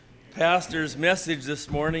pastor's message this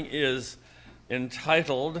morning is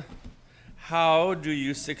entitled, How Do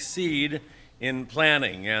You Succeed in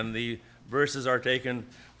Planning? And the verses are taken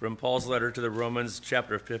from Paul's letter to the Romans,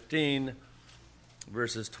 chapter 15,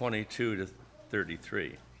 verses 22 to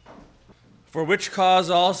 33. For which cause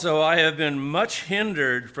also I have been much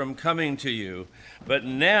hindered from coming to you, but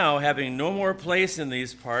now having no more place in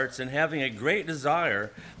these parts, and having a great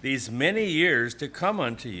desire these many years to come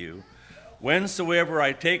unto you, whensoever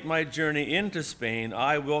I take my journey into Spain,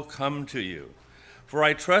 I will come to you. For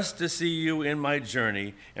I trust to see you in my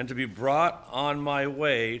journey, and to be brought on my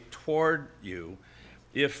way toward you,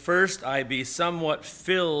 if first I be somewhat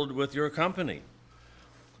filled with your company.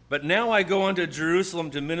 But now I go unto Jerusalem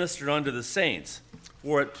to minister unto the saints,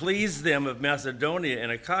 for it pleased them of Macedonia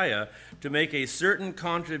and Achaia to make a certain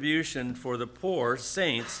contribution for the poor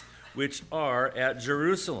saints which are at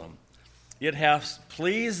Jerusalem. It hath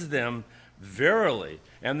pleased them verily,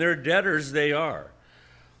 and their debtors they are.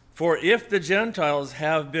 For if the Gentiles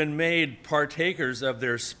have been made partakers of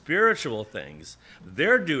their spiritual things,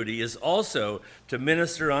 their duty is also to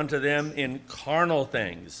minister unto them in carnal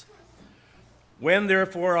things. When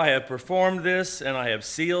therefore I have performed this, and I have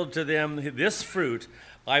sealed to them this fruit,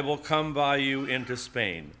 I will come by you into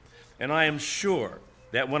Spain. And I am sure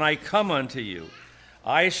that when I come unto you,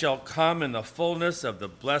 I shall come in the fullness of the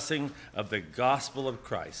blessing of the gospel of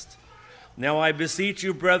Christ. Now I beseech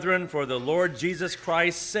you, brethren, for the Lord Jesus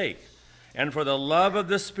Christ's sake, and for the love of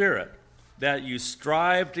the Spirit, that you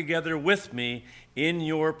strive together with me in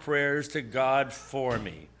your prayers to God for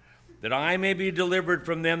me, that I may be delivered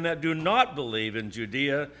from them that do not believe in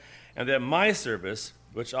Judea, and that my service,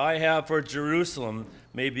 which I have for Jerusalem,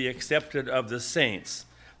 may be accepted of the saints,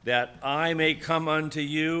 that I may come unto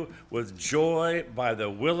you with joy by the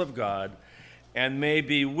will of God, and may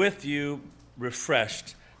be with you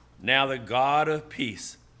refreshed. Now the God of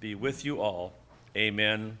peace be with you all.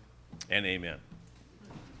 Amen and amen.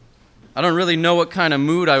 I don't really know what kind of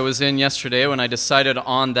mood I was in yesterday when I decided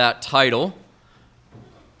on that title.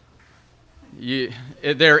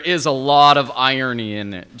 There is a lot of irony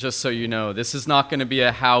in it, just so you know. This is not going to be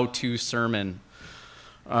a how-to sermon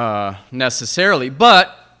necessarily,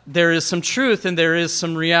 but there is some truth and there is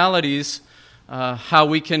some realities how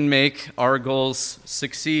we can make our goals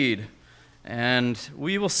succeed. And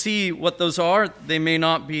we will see what those are. They may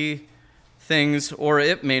not be things, or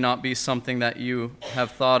it may not be something that you have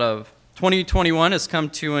thought of. 2021 has come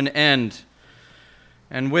to an end.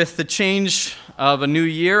 And with the change of a new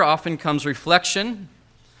year often comes reflection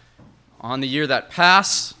on the year that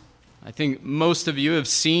passed. I think most of you have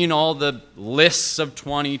seen all the lists of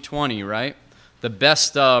 2020, right? The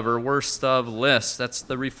best of or worst of lists. That's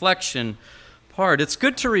the reflection part. It's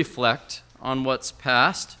good to reflect on what's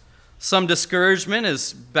past. Some discouragement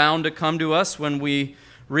is bound to come to us when we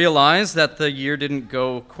realize that the year didn't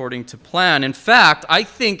go according to plan. In fact, I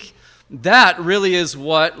think that really is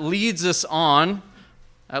what leads us on,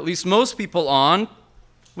 at least most people on,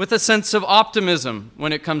 with a sense of optimism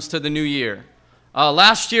when it comes to the new year.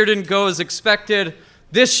 Last year didn't go as expected.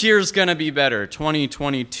 This year's going to be better.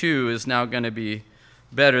 2022 is now going to be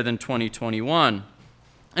better than 2021.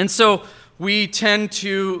 And so we tend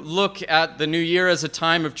to look at the new year as a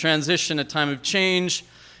time of transition, a time of change.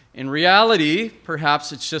 In reality,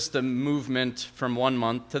 perhaps it's just a movement from 1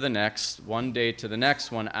 month to the next, 1 day to the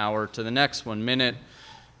next, 1 hour to the next, 1 minute,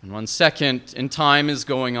 and 1 second. And time is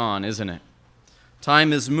going on, isn't it?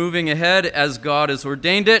 Time is moving ahead as God has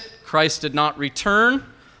ordained it. Christ did not return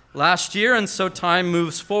last year, and so time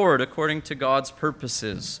moves forward according to God's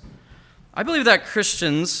purposes. I believe that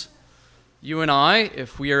Christians, you and I,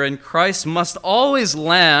 if we are in Christ, must always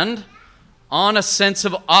land on a sense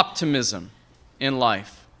of optimism in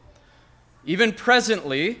life. Even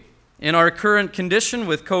presently, in our current condition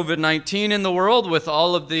with COVID-19 in the world, with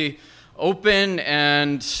all of the open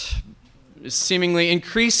and seemingly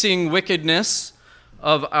increasing wickedness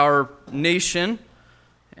of our nation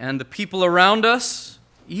and the people around us,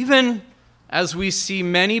 even as we see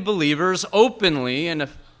many believers openly and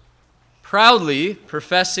proudly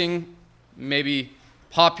professing, maybe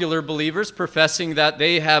popular believers professing that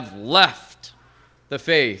they have left the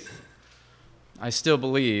faith, I still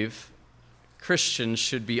believe Christians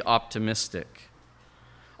should be optimistic.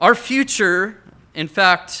 Our future, in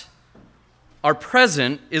fact, our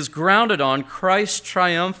present, is grounded on Christ's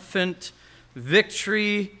triumphant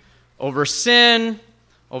victory over sin,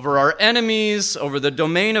 over our enemies, over the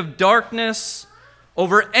domain of darkness,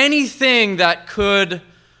 over anything that could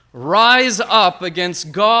rise up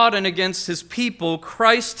against God and against his people.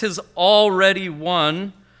 Christ has already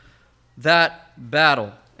won that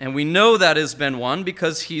battle. And we know that has been won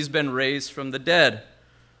because he's been raised from the dead.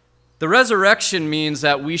 The resurrection means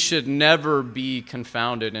that we should never be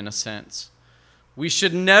confounded in a sense. We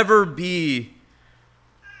should never be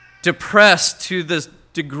depressed to the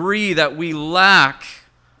degree that we lack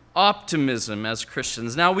optimism as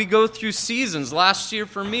Christians. Now, we go through seasons. Last year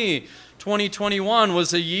for me, 2021,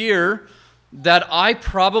 was a year that I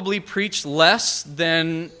probably preached less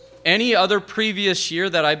than any other previous year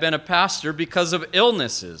that I've been a pastor because of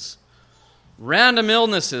illnesses. Random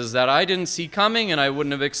illnesses that I didn't see coming and I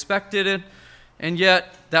wouldn't have expected it. And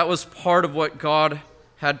yet, that was part of what God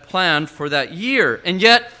had planned for that year. And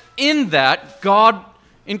yet, in that, God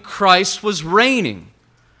in Christ was reigning.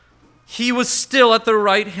 He was still at the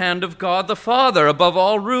right hand of God the Father, above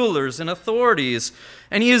all rulers and authorities.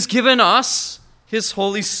 And He has given us His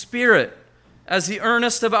Holy Spirit as the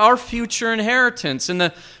earnest of our future inheritance. And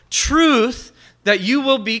the truth that you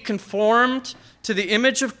will be conformed to the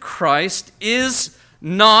image of Christ is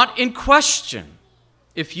not in question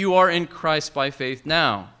if you are in Christ by faith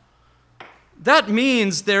now. That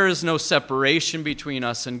means there is no separation between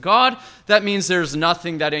us and God. That means there's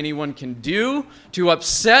nothing that anyone can do to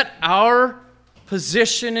upset our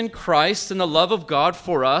position in Christ, and the love of God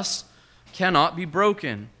for us cannot be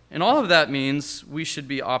broken. And all of that means we should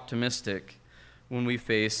be optimistic when we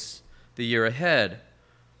face the year ahead.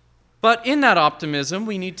 But in that optimism,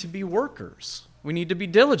 we need to be workers. We need to be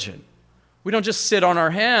diligent. We don't just sit on our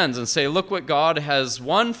hands and say, look what God has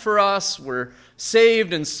won for us. We're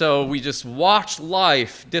saved, and so we just watch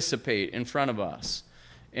life dissipate in front of us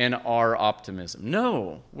in our optimism.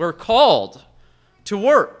 No, we're called to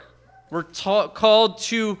work. We're called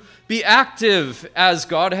to be active as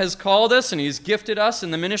God has called us, and He's gifted us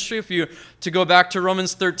in the ministry. If you to go back to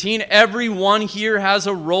Romans 13, everyone here has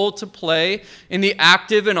a role to play in the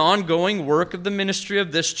active and ongoing work of the ministry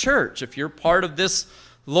of this church. If you're part of this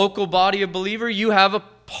local body of believers, you have a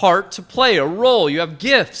part to play, a role. You have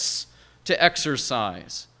gifts to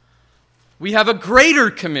exercise. We have a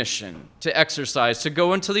greater commission to exercise, to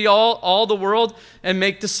go into all the world and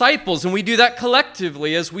make disciples. And we do that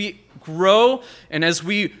collectively as we grow and as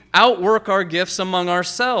we outwork our gifts among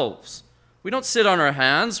ourselves. We don't sit on our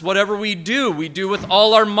hands. Whatever we do with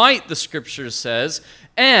all our might, the Scripture says,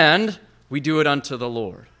 and we do it unto the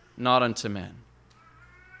Lord, not unto men.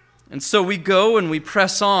 And so we go and we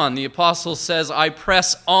press on. The apostle says, I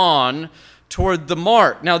press on toward the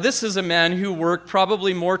mark. Now, this is a man who worked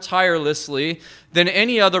probably more tirelessly than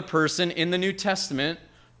any other person in the New Testament,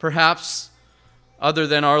 perhaps other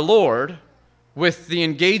than our Lord, with the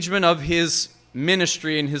engagement of his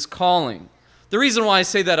ministry and his calling. The reason why I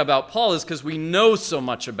say that about Paul is because we know so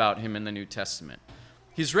much about him in the New Testament.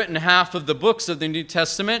 He's written half of the books of the New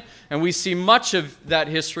Testament, and we see much of that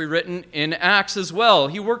history written in Acts as well.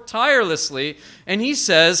 He worked tirelessly, and he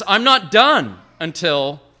says, I'm not done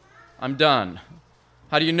until I'm done.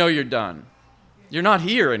 How do you know you're done? You're not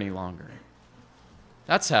here any longer.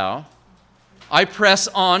 That's how. I press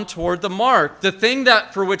on toward the mark. The thing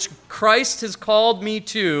that for which Christ has called me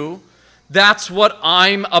to, that's what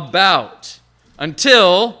I'm about.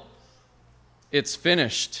 Until it's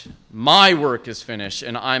finished. My work is finished,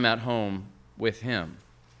 and I'm at home with Him.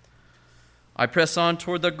 I press on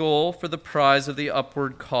toward the goal for the prize of the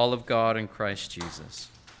upward call of God in Christ Jesus.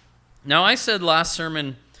 Now, I said last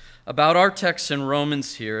sermon about our text in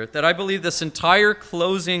Romans here that I believe this entire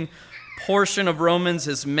closing portion of Romans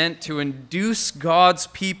is meant to induce God's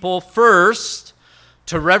people first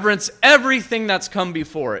to reverence everything that's come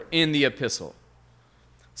before it in the epistle.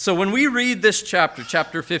 So when we read this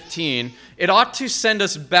chapter 15, it ought to send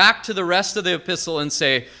us back to the rest of the epistle and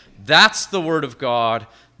say, that's the Word of God,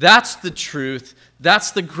 that's the truth,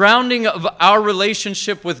 that's the grounding of our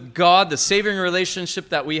relationship with God, the saving relationship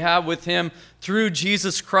that we have with Him through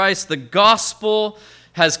Jesus Christ. The gospel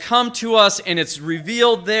has come to us, and it's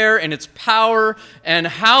revealed there, and its power, and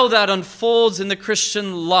how that unfolds in the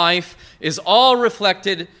Christian life is all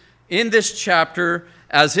reflected in this chapter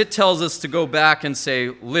as it tells us to go back and say,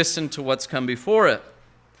 listen to what's come before it.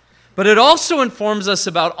 But it also informs us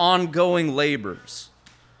about ongoing labors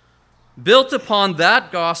built upon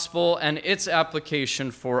that gospel and its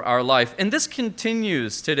application for our life. And this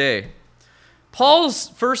continues today. Paul's,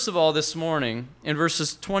 first of all, this morning, in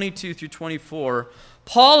verses 22 through 24,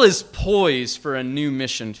 Paul is poised for a new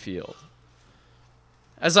mission field.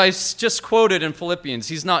 As I just quoted in Philippians,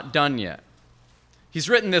 he's not done yet. He's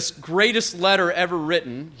written this greatest letter ever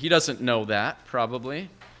written. He doesn't know that, probably.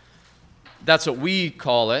 That's what we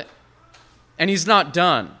call it. And he's not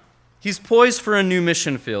done. He's poised for a new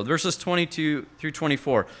mission field. Verses 22 through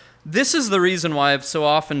 24. This is the reason why I've so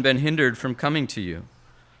often been hindered from coming to you.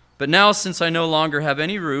 But now, since I no longer have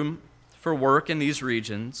any room for work in these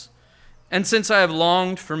regions, And since I have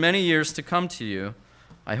longed for many years to come to you,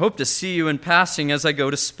 I hope to see you in passing as I go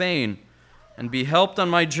to Spain, and be helped on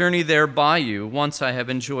my journey there by you once I have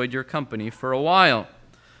enjoyed your company for a while.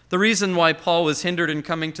 The reason why Paul was hindered in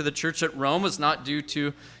coming to the church at Rome was not due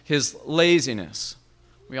to his laziness.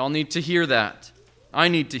 We all need to hear that. I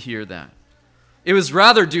need to hear that. It was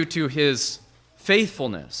rather due to his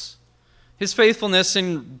faithfulness. His faithfulness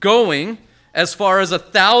in going as far as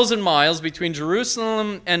 1,000 miles between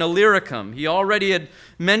Jerusalem and Illyricum. He already had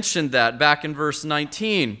mentioned that back in verse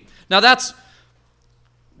 19. Now that's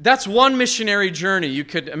one missionary journey. You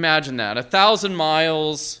could imagine that. 1,000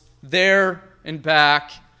 miles there and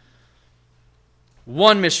back.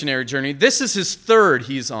 One missionary journey. This is his third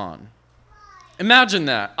he's on. Imagine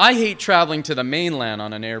that. I hate traveling to the mainland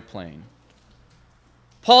on an airplane.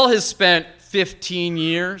 Paul has spent 15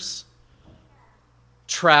 years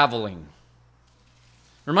traveling.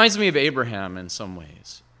 Reminds me of Abraham in some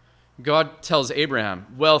ways. God tells Abraham,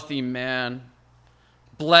 wealthy man,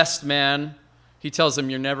 blessed man, he tells him,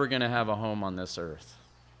 you're never going to have a home on this earth.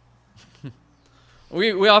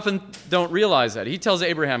 We often don't realize that. He tells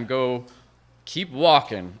Abraham, go keep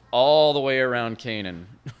walking all the way around Canaan.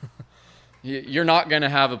 You're not going to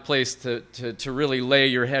have a place to really lay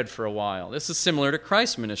your head for a while. This is similar to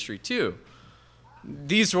Christ's ministry too.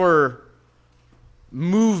 These were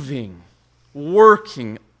moving,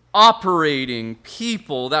 working, operating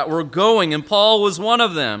people that were going, and Paul was one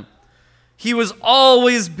of them. He was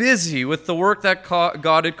always busy with the work that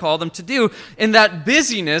God had called him to do, and that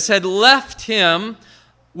busyness had left him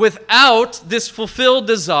without this fulfilled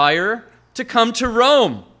desire to come to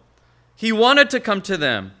Rome. He wanted to come to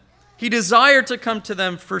them. He desired to come to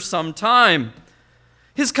them for some time.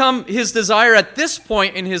 His desire at this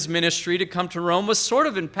point in his ministry to come to Rome was sort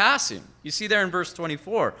of in passing. You see there in verse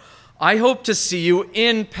 24, I hope to see you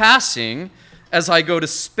in passing as I go to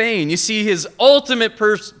Spain. You see, his ultimate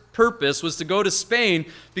purpose was to go to Spain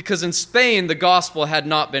because in Spain the gospel had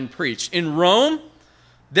not been preached. In Rome,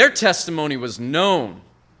 their testimony was known.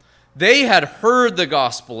 They had heard the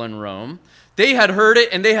gospel in Rome. They had heard it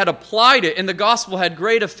and they had applied it, and the gospel had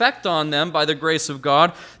great effect on them by the grace of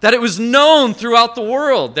God, that it was known throughout the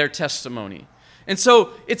world, their testimony. And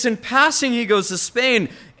so it's in passing he goes to Spain,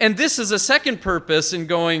 and this is a second purpose in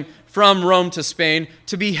going from Rome to Spain,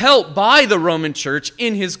 to be helped by the Roman church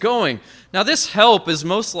in his going. Now this help is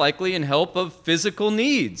most likely in help of physical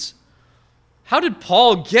needs. How did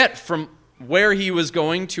Paul get from where he was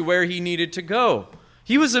going to where he needed to go?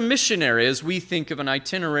 He was a missionary, as we think of an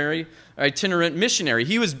itinerant missionary.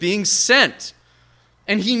 He was being sent,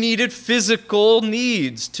 and he needed physical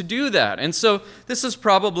needs to do that. And so this is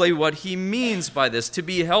probably what he means by this, to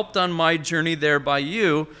be helped on my journey there by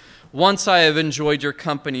you, once I have enjoyed your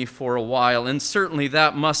company for a while. And certainly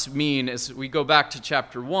that must mean, as we go back to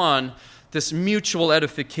chapter 1, this mutual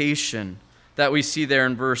edification that we see there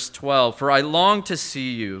in verse 12. For I long to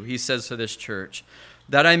see you, he says to this church,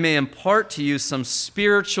 that I may impart to you some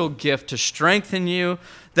spiritual gift to strengthen you,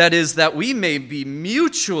 that is, that we may be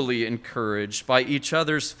mutually encouraged by each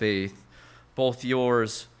other's faith, both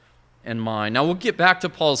yours and mine. Now we'll get back to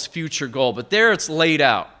Paul's future goal, but there it's laid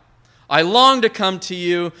out. I long to come to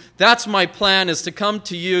you. That's my plan, is to come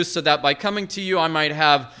to you so that by coming to you I might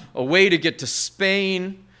have a way to get to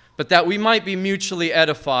Spain, but that we might be mutually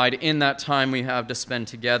edified in that time we have to spend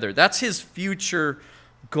together. That's his future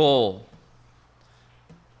goal.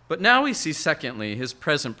 But now we see, secondly, his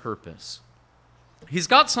present purpose. He's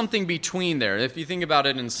got something between there, if you think about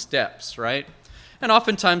it in steps, right? And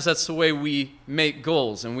oftentimes that's the way we make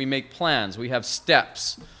goals and we make plans. We have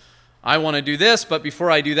steps. I want to do this, but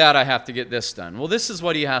before I do that, I have to get this done. Well, this is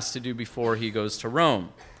what he has to do before he goes to Rome.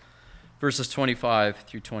 Verses 25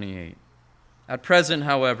 through 28. At present,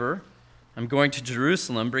 however, I'm going to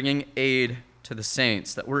Jerusalem, bringing aid to the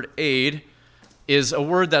saints. That word aid is a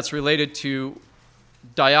word that's related to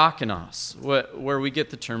diakonos, where we get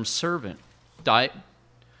the term servant.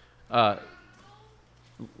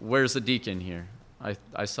 Where's the deacon here?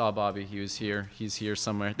 I saw Bobby. He was here. He's here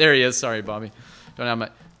somewhere. There he is. Sorry, Bobby. Don't have my...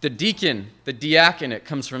 The deacon, the diaconate,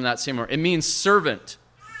 comes from that same word. It means servant.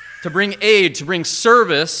 To bring aid, to bring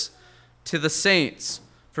service to the saints.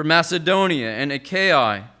 For Macedonia and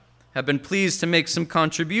Achaia have been pleased to make some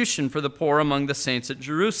contribution for the poor among the saints at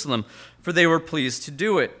Jerusalem, for they were pleased to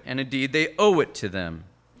do it, and indeed they owe it to them.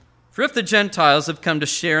 For if the Gentiles have come to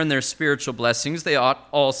share in their spiritual blessings, they ought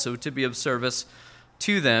also to be of service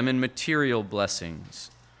to them in material blessings.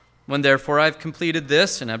 When therefore I have completed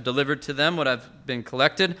this and have delivered to them what I've been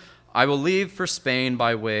collected, I will leave for Spain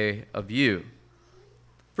by way of you.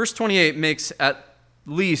 Verse 28 makes at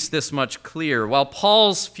least this much clear. While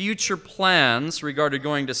Paul's future plans regarded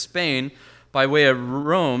going to Spain by way of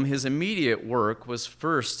Rome, his immediate work was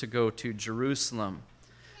first to go to Jerusalem,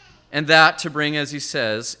 and that to bring, as he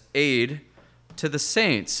says, aid to the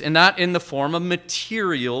saints, and that in the form of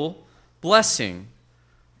material blessing,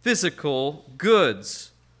 physical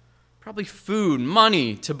goods, probably food,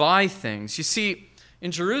 money to buy things. You see,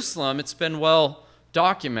 in Jerusalem, it's been well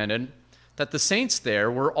documented that the saints there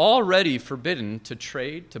were already forbidden to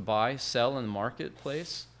trade, to buy, sell in the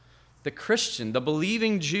marketplace. The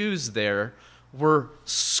believing Jews there were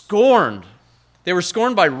scorned. They were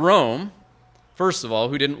scorned by Rome, first of all,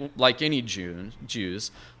 who didn't like any Jews,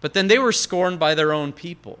 but then they were scorned by their own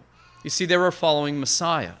people. You see, they were following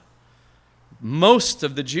Messiah. Most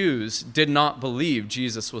of the Jews did not believe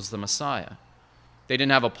Jesus was the Messiah. They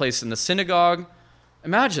didn't have a place in the synagogue.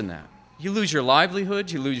 Imagine that. You lose your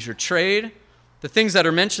livelihood, you lose your trade. The things that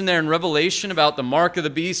are mentioned there in Revelation about the mark of the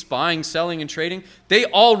beast, buying, selling, and trading, they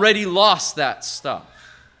already lost that stuff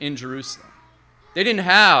in Jerusalem. They didn't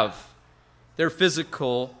have their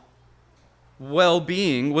physical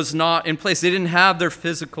well-being was not in place. They didn't have their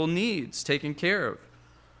physical needs taken care of.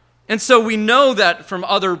 And so we know that from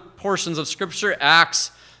other portions of Scripture,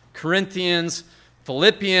 Acts, Corinthians,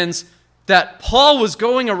 Philippians, that Paul was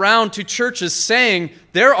going around to churches saying,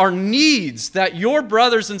 there are needs that your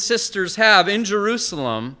brothers and sisters have in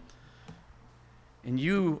Jerusalem, and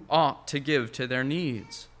you ought to give to their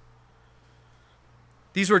needs.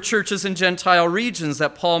 These were churches in Gentile regions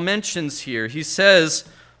that Paul mentions here. He says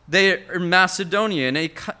they are Macedonia and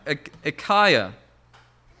Achaia.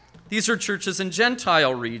 These are churches in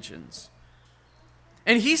Gentile regions.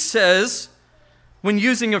 And he says, when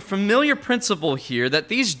using a familiar principle here, that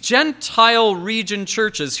these Gentile region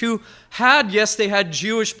churches who had, yes, they had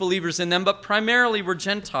Jewish believers in them, but primarily were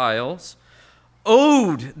Gentiles,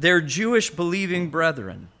 owed their Jewish believing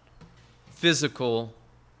brethren physical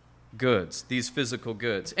goods, these physical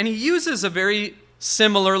goods. And he uses a very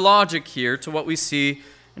similar logic here to what we see.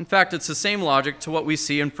 In fact, it's the same logic to what we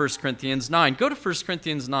see in 1 Corinthians 9. Go to 1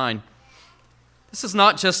 Corinthians 9. This is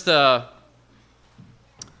not just a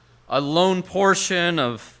lone portion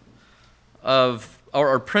of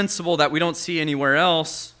or principle that we don't see anywhere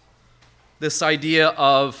else. This idea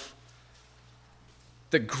of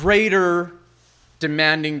the greater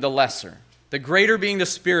demanding the lesser. The greater being the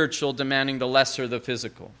spiritual, demanding the lesser the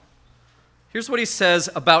physical. Here's what he says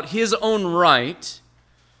about his own right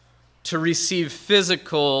to receive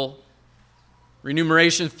physical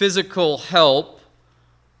remuneration, physical help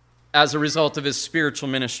as a result of his spiritual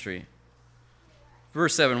ministry.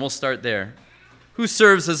 Verse 7, we'll start there. Who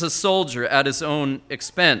serves as a soldier at his own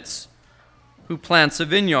expense? Who plants a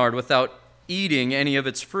vineyard without eating any of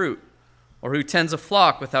its fruit? Or who tends a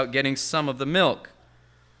flock without getting some of the milk?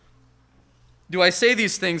 Do I say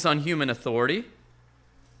these things on human authority?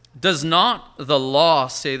 Does not the law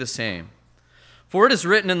say the same? For it is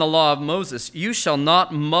written in the law of Moses, you shall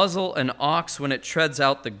not muzzle an ox when it treads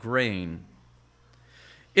out the grain.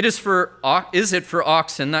 Is it for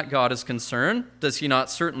oxen that God is concerned? Does he not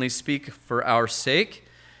certainly speak for our sake?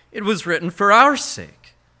 It was written for our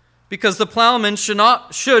sake, because the plowman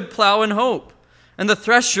should plow in hope, and the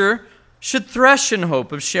thresher should thresh in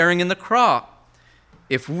hope of sharing in the crop.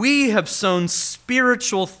 If we have sown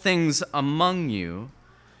spiritual things among you,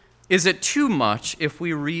 is it too much if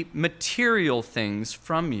we reap material things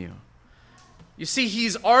from you? You see,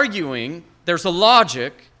 he's arguing, there's a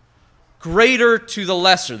logic, greater to the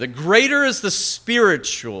lesser. The greater is the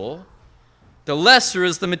spiritual, the lesser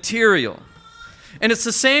is the material. And it's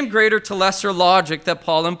the same greater to lesser logic that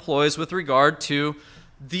Paul employs with regard to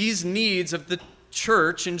these needs of the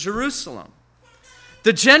church in Jerusalem.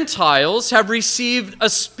 The Gentiles have received a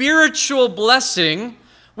spiritual blessing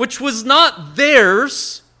which was not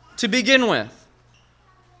theirs to begin with.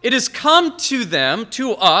 It has come to them,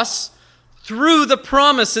 to us, through the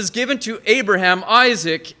promises given to Abraham,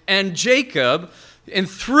 Isaac, and Jacob, and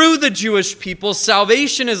through the Jewish people,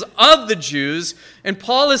 salvation is of the Jews. And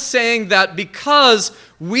Paul is saying that because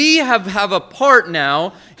we have a part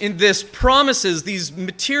now in this promises, these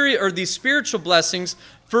material or these spiritual blessings,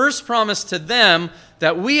 first promised to them,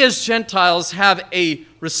 that we as Gentiles have a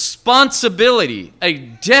responsibility, a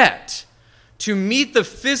debt, to meet the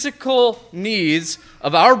physical needs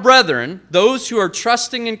of our brethren, those who are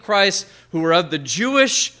trusting in Christ, who are of the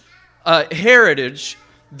Jewish heritage,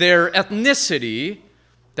 their ethnicity,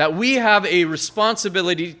 that we have a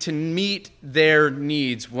responsibility to meet their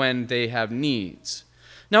needs when they have needs.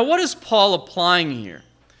 Now, what is Paul applying here?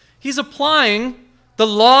 He's applying the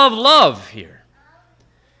law of love here.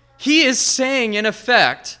 He is saying, in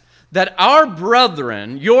effect, that our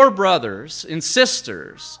brethren, your brothers and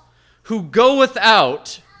sisters, who go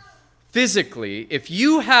without physically, if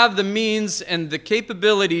you have the means and the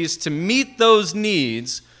capabilities to meet those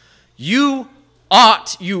needs, you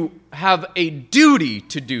have a duty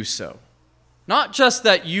to do so. Not just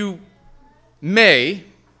that you may,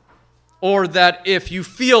 or that if you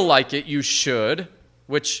feel like it, you should,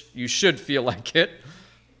 which you should feel like it,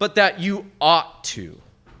 but that you ought to.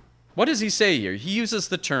 What does he say here? He uses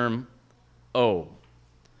the term owe.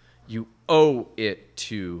 You owe it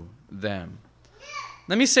to them.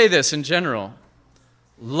 Let me say this in general.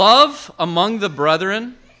 Love among the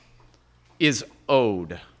brethren is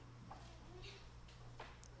owed.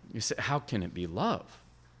 You say, how can it be love?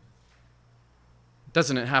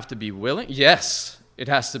 Doesn't it have to be willing? Yes, it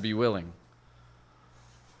has to be willing.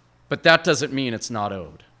 But that doesn't mean it's not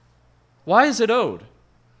owed. Why is it owed?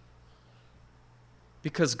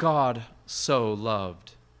 Because God so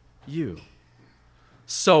loved you.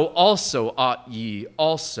 So also ought ye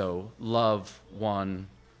also love one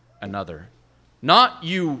another. Not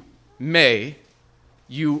you may,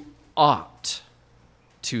 you ought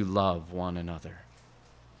to love one another.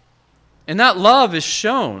 And that love is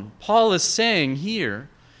shown, Paul is saying here,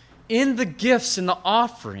 in the gifts and the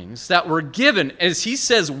offerings that were given, as he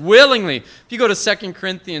says, willingly. If you go to 2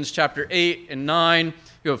 Corinthians chapter 8 and 9, you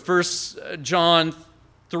go to 1 John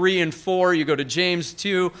 3 and 4, you go to James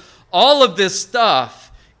 2, all of this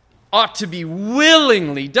stuff ought to be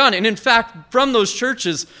willingly done. And in fact, from those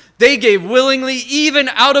churches, they gave willingly even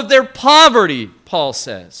out of their poverty, Paul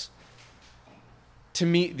says, to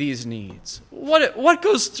meet these needs. What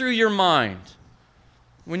goes through your mind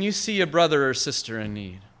when you see a brother or sister in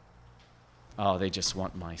need? Oh, they just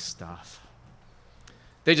want my stuff.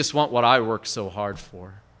 They just want what I work so hard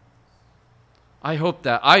for. I hope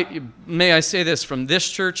that, may I say this from this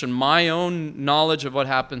church and my own knowledge of what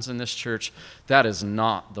happens in this church, that is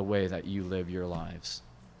not the way that you live your lives.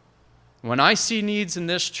 When I see needs in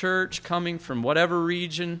this church coming from whatever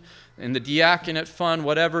region, in the diaconate fund,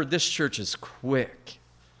 whatever, this church is quick.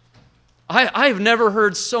 I've never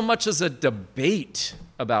heard so much as a debate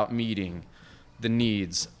about meeting the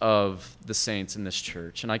needs of the saints in this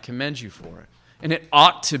church, and I commend you for it. And it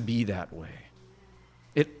ought to be that way.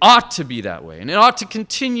 It ought to be that way, and it ought to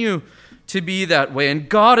continue to be that way. And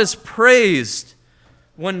God is praised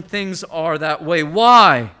when things are that way.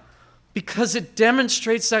 Why? Because it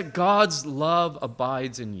demonstrates that God's love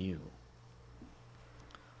abides in you.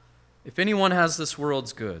 If anyone has this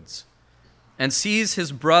world's goods and sees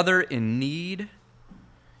his brother in need,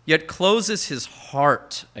 yet closes his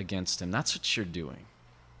heart against him, that's what you're doing.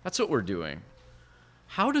 That's what we're doing.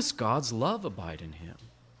 How does God's love abide in him?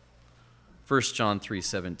 1 John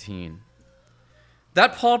 3:17.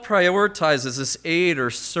 That Paul prioritizes this aid or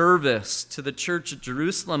service to the church at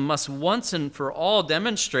Jerusalem must once and for all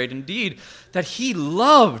demonstrate, indeed, that he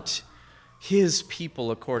loved his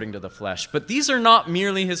people according to the flesh. But these are not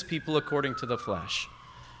merely his people according to the flesh.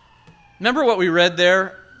 Remember what we read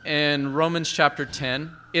there in Romans chapter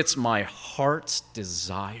 10? It's my heart's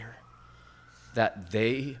desire that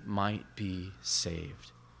they might be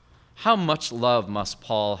saved. How much love must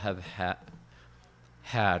Paul have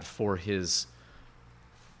had for his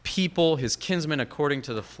people, his kinsmen according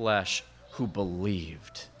to the flesh, who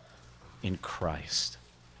believed in Christ?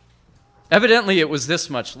 Evidently, it was this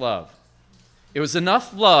much love. It was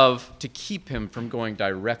enough love to keep him from going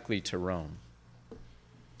directly to Rome.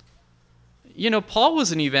 You know, Paul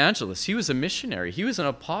was an evangelist. He was a missionary. He was an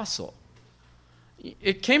apostle.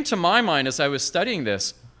 It came to my mind as I was studying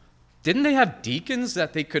this, didn't they have deacons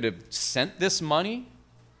that they could have sent this money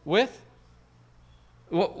with?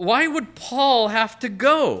 Why would Paul have to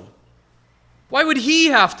go? Why would he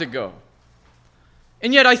have to go?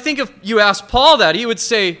 And yet I think if you ask Paul that, he would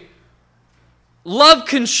say, love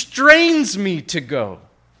constrains me to go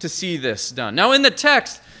to see this done. Now in the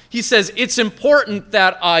text, he says, it's important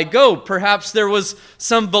that I go. Perhaps there was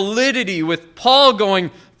some validity with Paul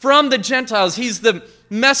going from the Gentiles. He's the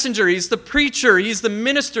messenger, he's the preacher, he's the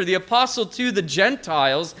minister, the apostle to the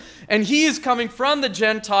Gentiles. And he is coming from the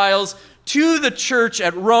Gentiles to the church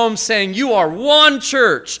at Rome saying, you are one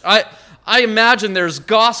church. I imagine there's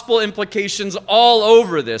gospel implications all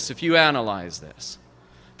over this if you analyze this.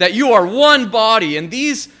 That you are one body, and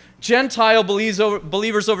these Gentile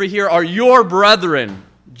believers over here are your brethren,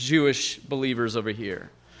 Jewish believers over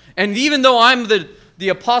here. And even though I'm the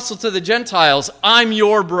apostle to the Gentiles, I'm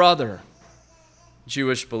your brother,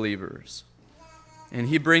 Jewish believers. And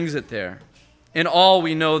he brings it there. In all,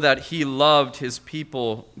 we know that he loved his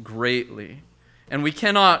people greatly. And we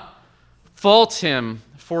cannot fault him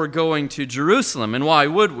for going to Jerusalem. And why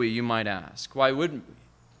would we, you might ask? Why wouldn't we?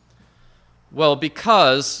 Well,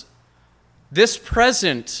 because this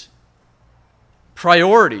present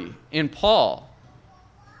priority in Paul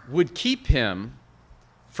would keep him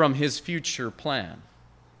from his future plan.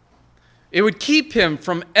 It would keep him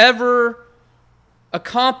from ever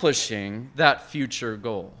accomplishing that future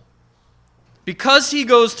goal. Because he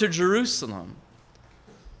goes to Jerusalem,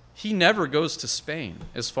 he never goes to Spain,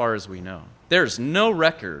 as far as we know. There's no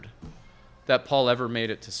record that Paul ever made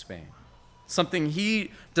it to Spain. Something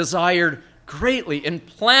he desired greatly and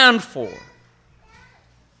planned for.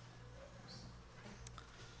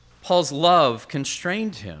 Paul's love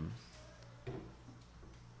constrained him.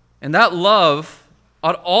 And that love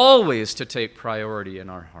ought always to take priority in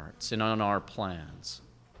our hearts and on our plans.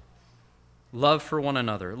 Love for one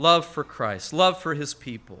another, love for Christ, love for his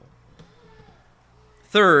people.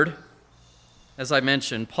 Third, as I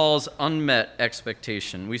mentioned, Paul's unmet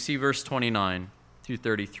expectation. We see verse 29 through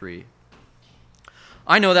 33.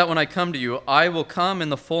 I know that when I come to you, I will come in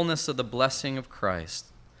the fullness of the blessing of Christ.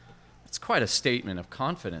 It's quite a statement of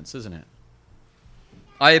confidence, isn't it?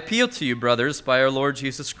 I appeal to you, brothers, by our Lord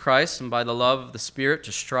Jesus Christ and by the love of the Spirit,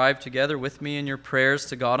 to strive together with me in your prayers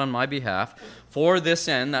to God on my behalf, for this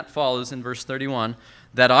end, that follows in verse 31,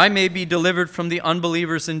 that I may be delivered from the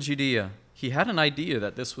unbelievers in Judea. He had an idea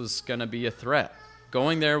that this was going to be a threat.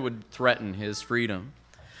 Going there would threaten his freedom.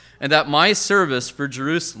 And that my service for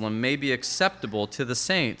Jerusalem may be acceptable to the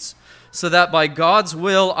saints, so that by God's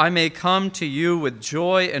will I may come to you with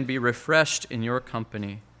joy and be refreshed in your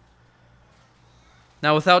company.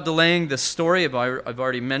 Now, without delaying this story, I've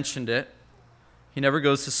already mentioned it. He never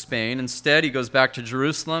goes to Spain. Instead, he goes back to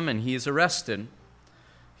Jerusalem and he is arrested.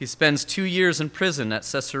 He spends 2 years in prison at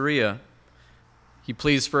Caesarea. He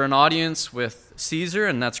pleads for an audience with Caesar,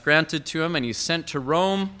 and that's granted to him, and he's sent to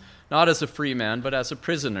Rome, not as a free man, but as a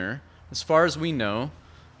prisoner. As far as we know,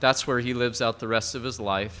 that's where he lives out the rest of his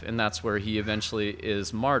life, and that's where he eventually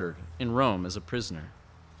is martyred, in Rome as a prisoner.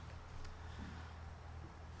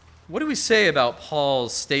 What do we say about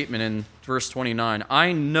Paul's statement in verse 29?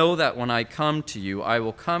 I know that when I come to you, I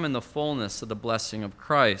will come in the fullness of the blessing of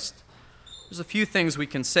Christ. There's a few things we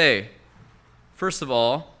can say. First of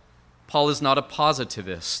all, Paul is not a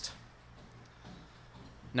positivist.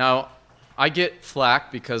 Now, I get flack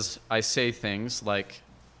because I say things like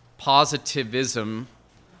positivism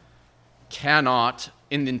cannot,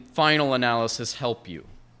 in the final analysis, help you.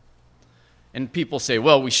 And people say,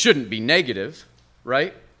 well, we shouldn't be negative,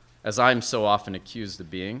 right? As I'm so often accused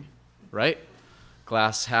of being, right?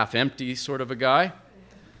 Glass half empty sort of a guy.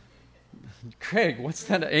 Craig, what's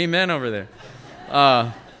that amen over there?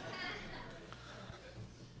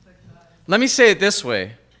 Let me say it this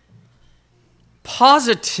way.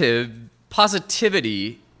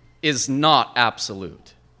 Positivity is not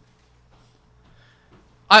absolute.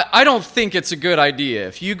 I don't think it's a good idea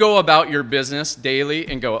if you go about your business daily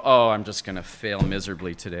and go, oh, I'm just going to fail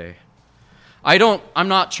miserably today. I'm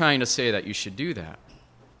not trying to say that you should do that.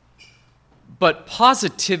 But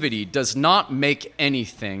positivity does not make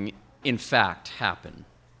anything, in fact, happen.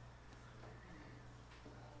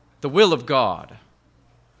 The will of God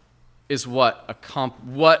is what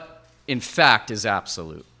in fact is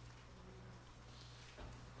absolute.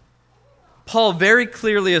 Paul very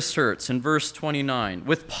clearly asserts in verse 29,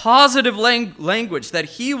 with positive language, that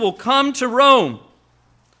he will come to Rome.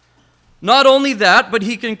 Not only that, but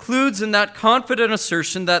he concludes in that confident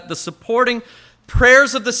assertion that the supporting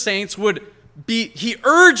prayers of the saints he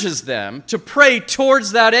urges them to pray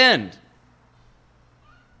towards that end.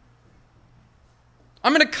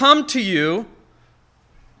 I'm going to come to you,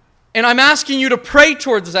 and I'm asking you to pray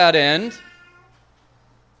towards that end.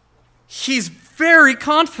 He's very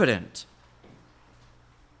confident.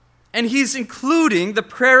 And he's including the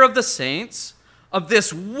prayer of the saints, of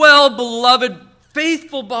this well-beloved,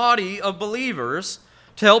 faithful body of believers,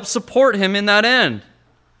 to help support him in that end.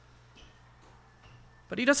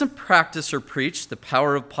 But he doesn't practice or preach the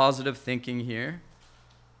power of positive thinking here.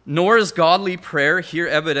 Nor is godly prayer here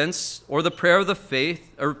evidence or the prayer of the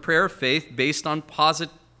faith or prayer of faith based on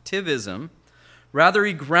positivism. Rather,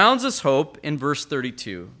 he grounds his hope in verse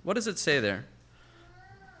 32. What does it say there?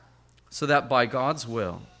 So that by God's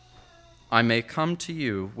will I may come to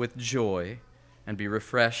you with joy and be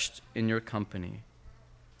refreshed in your company.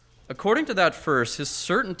 According to that verse, his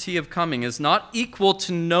certainty of coming is not equal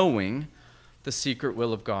to knowing the secret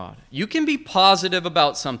will of God. You can be positive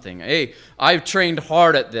about something. Hey, I've trained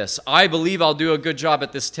hard at this. I believe I'll do a good job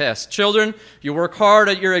at this test. Children, you work hard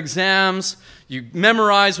at your exams. You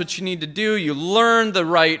memorize what you need to do. You learn the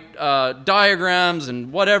right diagrams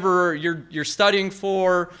and whatever you're studying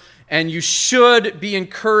for. And you should be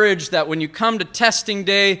encouraged that when you come to testing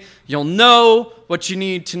day, you'll know what you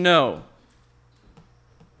need to know.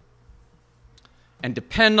 and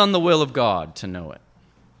depend on the will of God to know it.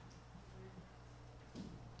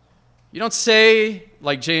 You don't say,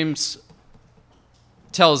 like James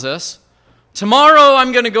tells us, tomorrow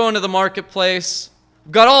I'm going to go into the marketplace.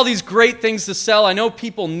 I've got all these great things to sell. I know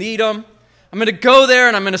people need them. I'm going to go there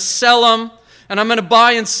and I'm going to sell them. And I'm going to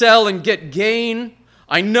buy and sell and get gain.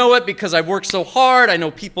 I know it because I've worked so hard. I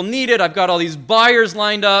know people need it. I've got all these buyers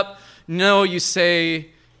lined up. No, you say,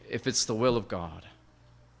 if it's the will of God,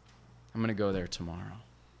 I'm going to go there tomorrow.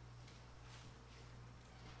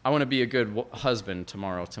 I want to be a good husband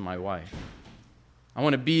tomorrow to my wife. I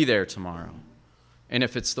want to be there tomorrow. And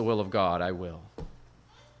if it's the will of God, I will.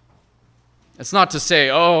 It's not to say,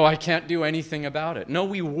 oh, I can't do anything about it. No,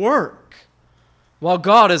 we work while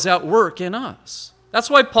God is at work in us. That's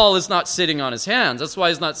why Paul is not sitting on his hands. That's why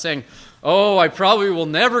he's not saying, oh, I probably will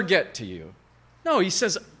never get to you. No, he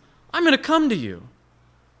says, I'm going to come to you.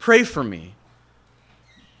 Pray for me.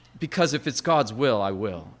 Because if it's God's will, I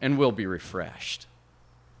will, and will be refreshed.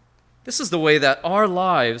 This is the way that our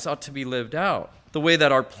lives ought to be lived out, the way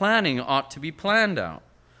that our planning ought to be planned out.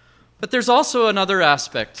 But there's also another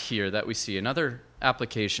aspect here that we see, another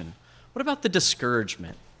application. What about the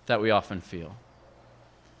discouragement that we often feel?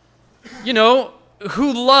 You know,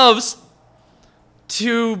 who loves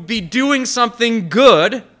to be doing something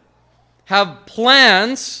good, have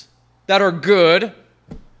plans that are good,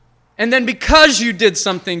 and then because you did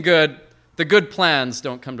something good, the good plans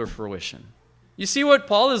don't come to fruition. You see what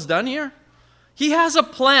Paul has done here? He has a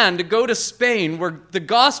plan to go to Spain where the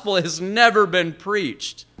gospel has never been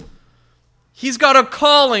preached. He's got a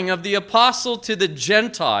calling of the apostle to the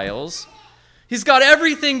Gentiles. He's got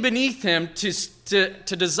everything beneath him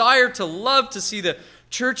to desire, to love, to see the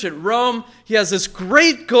church at Rome. He has this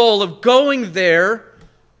great goal of going there.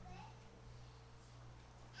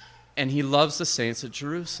 And he loves the saints at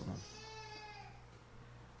Jerusalem.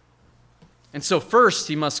 And so first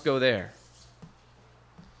he must go there.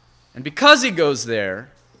 And because he goes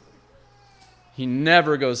there, he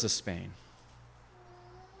never goes to Spain.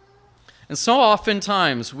 And so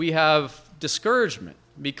oftentimes we have discouragement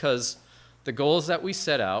because the goals that we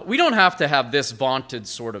set out, we don't have to have this vaunted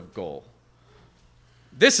sort of goal.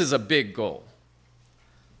 This is a big goal.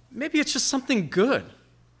 Maybe it's just something good.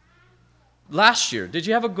 Last year, did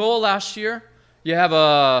you have a goal last year? You have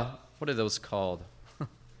a, what are those called?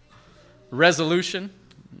 Resolution.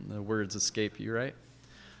 The words escape you, right?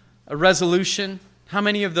 A resolution. How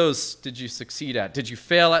many of those did you succeed at? Did you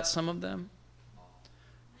fail at some of them?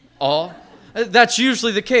 All? That's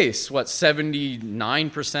usually the case. What,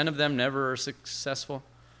 79% of them never are successful?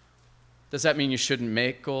 Does that mean you shouldn't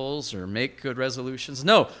make goals or make good resolutions?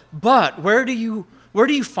 No. But where do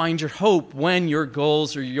you find your hope when your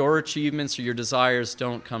goals or your achievements or your desires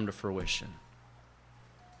don't come to fruition?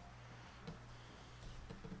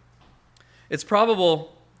 It's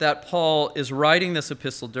probable that Paul is writing this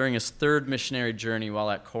epistle during his third missionary journey while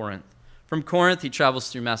at Corinth. From Corinth, he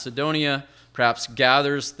travels through Macedonia, perhaps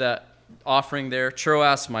gathers that offering there,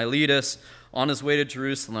 Troas, Miletus, on his way to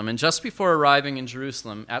Jerusalem. And just before arriving in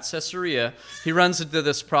Jerusalem, at Caesarea, he runs into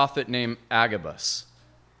this prophet named Agabus.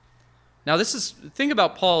 Now, think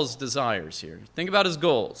about Paul's desires here. Think about his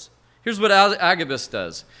goals. Here's what Agabus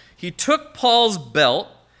does. He took Paul's belt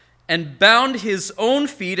and bound his own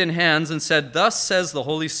feet and hands and said, "Thus says the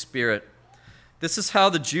Holy Spirit, this is how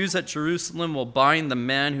the Jews at Jerusalem will bind the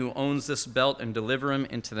man who owns this belt and deliver him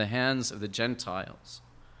into the hands of the Gentiles."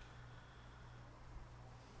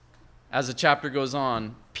 As the chapter goes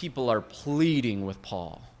on, people are pleading with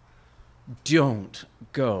Paul, don't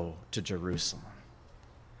go to Jerusalem.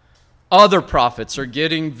 Other prophets are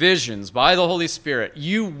getting visions by the Holy Spirit.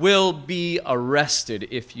 You will be arrested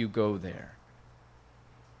if you go there.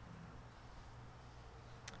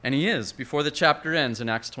 And he is. Before the chapter ends in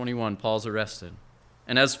Acts 21, Paul's arrested.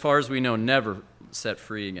 And as far as we know, never set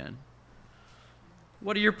free again.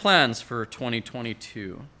 What are your plans for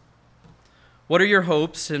 2022? What are your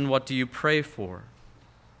hopes and what do you pray for?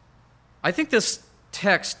 I think this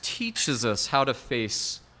text teaches us how to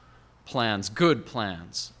face plans, good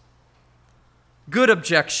objects,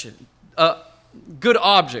 good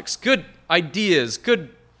objects, good ideas,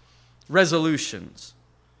 good resolutions.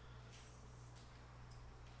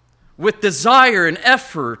 With desire and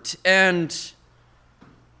effort, and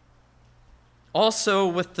also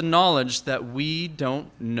with the knowledge that we don't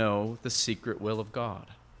know the secret will of God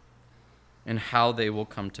and how they will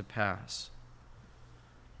come to pass.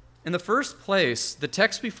 In the first place, the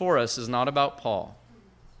text before us is not about Paul.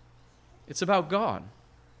 It's about God.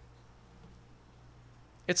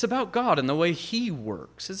 It's about God and the way He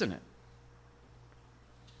works, isn't it?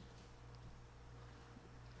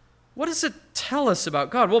 What does it tell us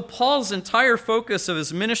about God? Well, Paul's entire focus of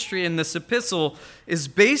his ministry in this epistle is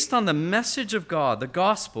based on the message of God, the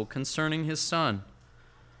gospel concerning his Son.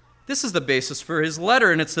 This is the basis for his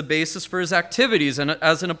letter, and it's the basis for his activities and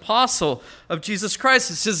as an apostle of Jesus Christ.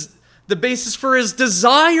 It's the basis for his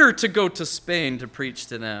desire to go to Spain to preach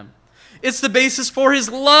to them. It's the basis for his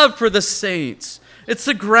love for the saints. It's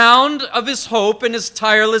the ground of his hope and his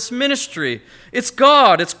tireless ministry. It's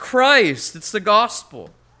God, it's Christ, it's the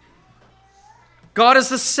gospel. God is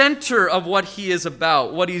the center of what he is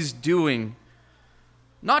about, what he's doing.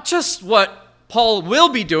 Not just what Paul will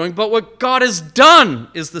be doing, but what God has done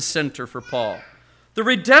is the center for Paul. The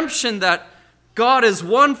redemption that God has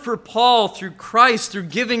won for Paul through Christ, through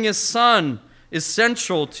giving his Son, is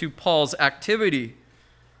central to Paul's activity.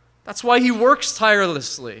 That's why he works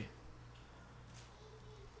tirelessly.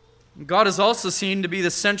 God is also seen to be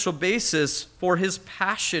the central basis for his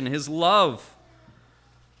passion, his love.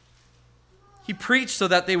 He preached so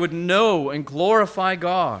that they would know and glorify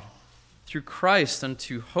God through Christ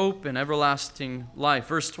unto hope and everlasting life.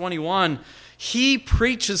 Verse 21, he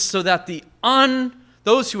preaches so that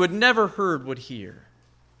those who had never heard would hear.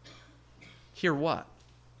 Hear what?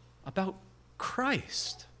 About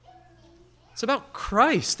Christ. It's about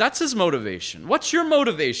Christ. That's his motivation. What's your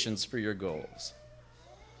motivations for your goals?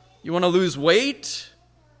 You want to lose weight?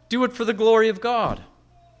 Do it for the glory of God.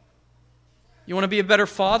 You want to be a better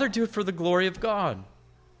father? Do it for the glory of God.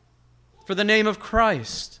 For the name of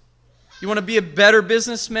Christ. You want to be a better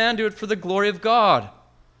businessman? Do it for the glory of God.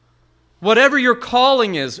 Whatever your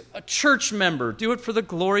calling is, a church member, do it for the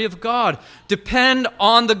glory of God. Depend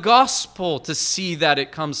on the gospel to see that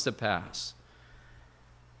it comes to pass.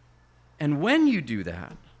 And when you do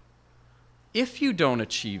that, if you don't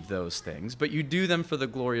achieve those things, but you do them for the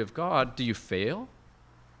glory of God, do you fail?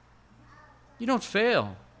 You don't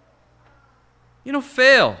fail. You don't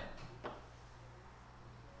fail.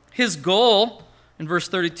 His goal, in verse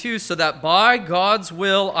 32, so that by God's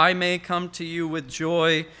will I may come to you with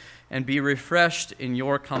joy and be refreshed in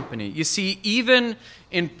your company. You see, even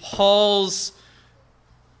in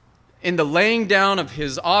the laying down of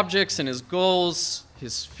his objects and his goals,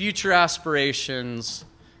 his future aspirations,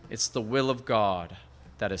 it's the will of God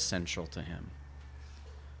that is central to him.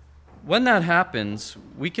 When that happens,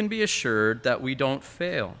 we can be assured that we don't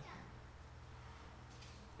fail.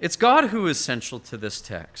 It's God who is central to this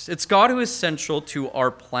text. It's God who is central to our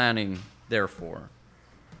planning, therefore.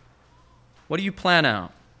 What do you plan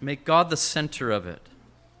out? Make God the center of it.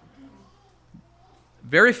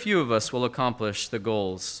 Very few of us will accomplish the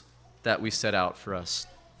goals that we set out for us.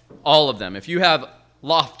 All of them. If you have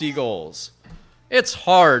lofty goals, it's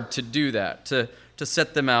hard to do that, to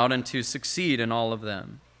set them out and to succeed in all of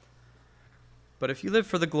them. But if you live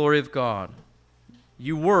for the glory of God,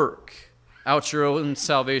 you work out your own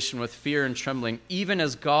salvation with fear and trembling, even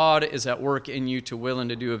as God is at work in you to will and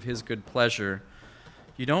to do of his good pleasure.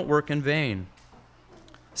 You don't work in vain.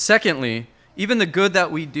 Secondly, even the good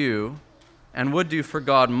that we do and would do for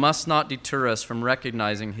God must not deter us from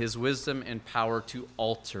recognizing his wisdom and power to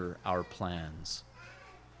alter our plans.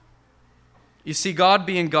 You see, God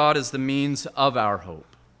being God is the means of our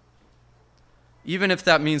hope, even if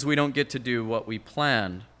that means we don't get to do what we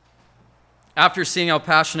planned. After seeing how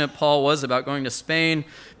passionate Paul was about going to Spain,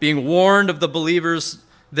 being warned of the believers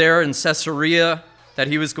there in Caesarea that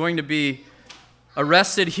he was going to be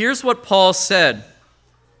arrested, here's what Paul said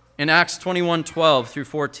in Acts 21:12 through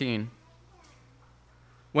 14.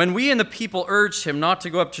 When we and the people urged him not to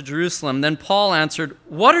go up to Jerusalem, then Paul answered,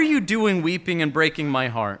 "What are you doing weeping and breaking my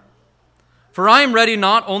heart? For I am ready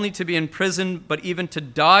not only to be in prison, but even to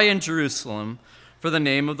die in Jerusalem for the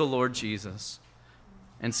name of the Lord Jesus."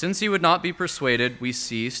 And since he would not be persuaded, we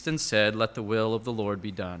ceased and said, "Let the will of the Lord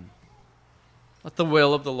be done." Let the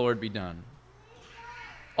will of the Lord be done.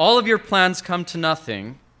 All of your plans come to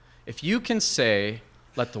nothing if you can say,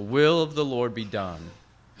 "Let the will of the Lord be done."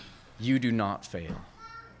 You do not fail.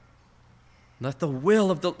 Let the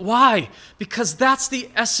will of the... Why? Because that's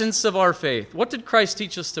the essence of our faith. What did Christ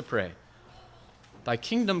teach us to pray? Thy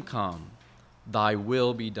kingdom come, thy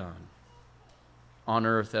will be done, on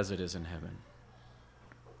earth as it is in heaven.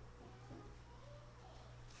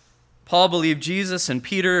 Paul believed Jesus and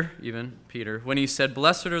Peter, even Peter, when he said,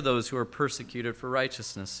 "Blessed are those who are persecuted for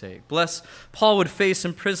righteousness' sake." Paul would face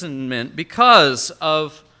imprisonment because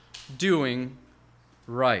of doing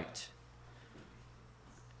right.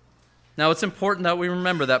 Now, it's important that we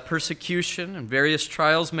remember that persecution and various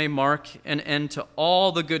trials may mark an end to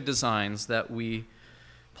all the good designs that we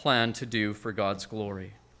plan to do for God's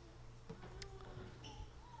glory.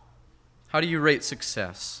 How do you rate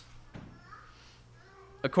success?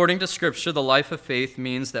 According to Scripture, the life of faith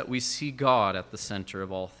means that we see God at the center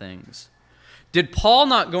of all things. Did Paul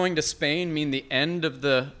not going to Spain mean the end of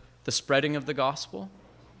the spreading of the gospel?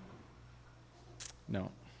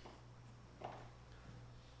 No.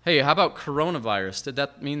 Hey, how about coronavirus? Did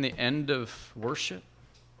that mean the end of worship?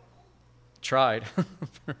 Tried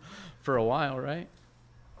for a while, right?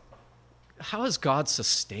 How has God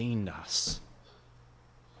sustained us?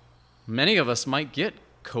 Many of us might get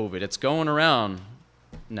COVID. It's going around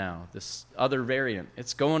now, this other variant.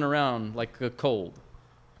 It's going around like a cold.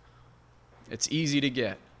 It's easy to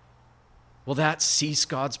get. Will that cease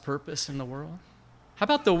God's purpose in the world? How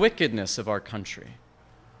about the wickedness of our country?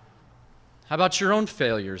 How about your own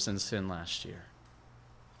failures in sin last year?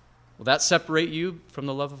 Will that separate you from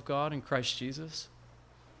the love of God in Christ Jesus?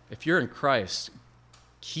 If you're in Christ,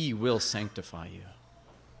 He will sanctify you.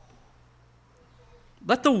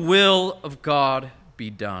 Let the will of God be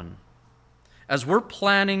done. As we're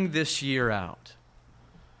planning this year out,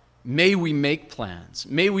 may we make plans.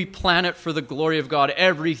 May we plan it for the glory of God.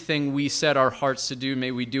 Everything we set our hearts to do,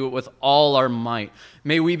 may we do it with all our might.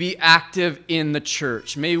 May we be active in the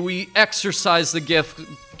church. May we exercise the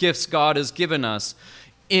gifts God has given us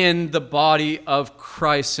in the body of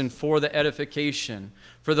Christ and for the edification,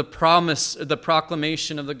 for the promise, the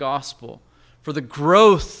proclamation of the gospel, for the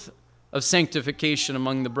growth of sanctification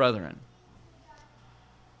among the brethren.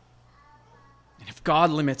 And if God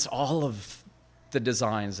limits all of the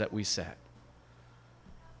designs that we set,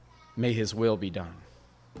 may His will be done.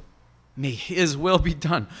 May His will be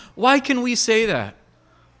done. Why can we say that?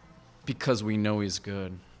 Because we know He's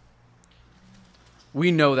good.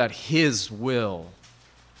 We know that His will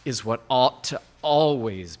is what ought to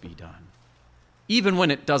always be done, even when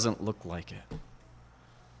it doesn't look like it.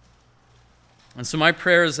 And so my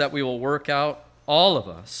prayer is that we will work out, all of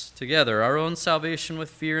us, together, our own salvation with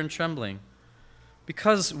fear and trembling,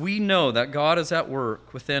 because we know that God is at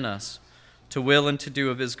work within us to will and to do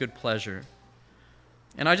of His good pleasure.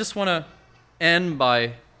 And I just want to end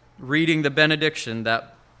by reading the benediction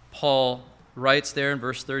that Paul writes there in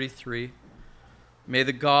verse 33. May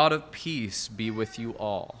the God of peace be with you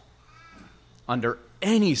all, under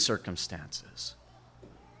any circumstances.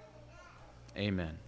 Amen.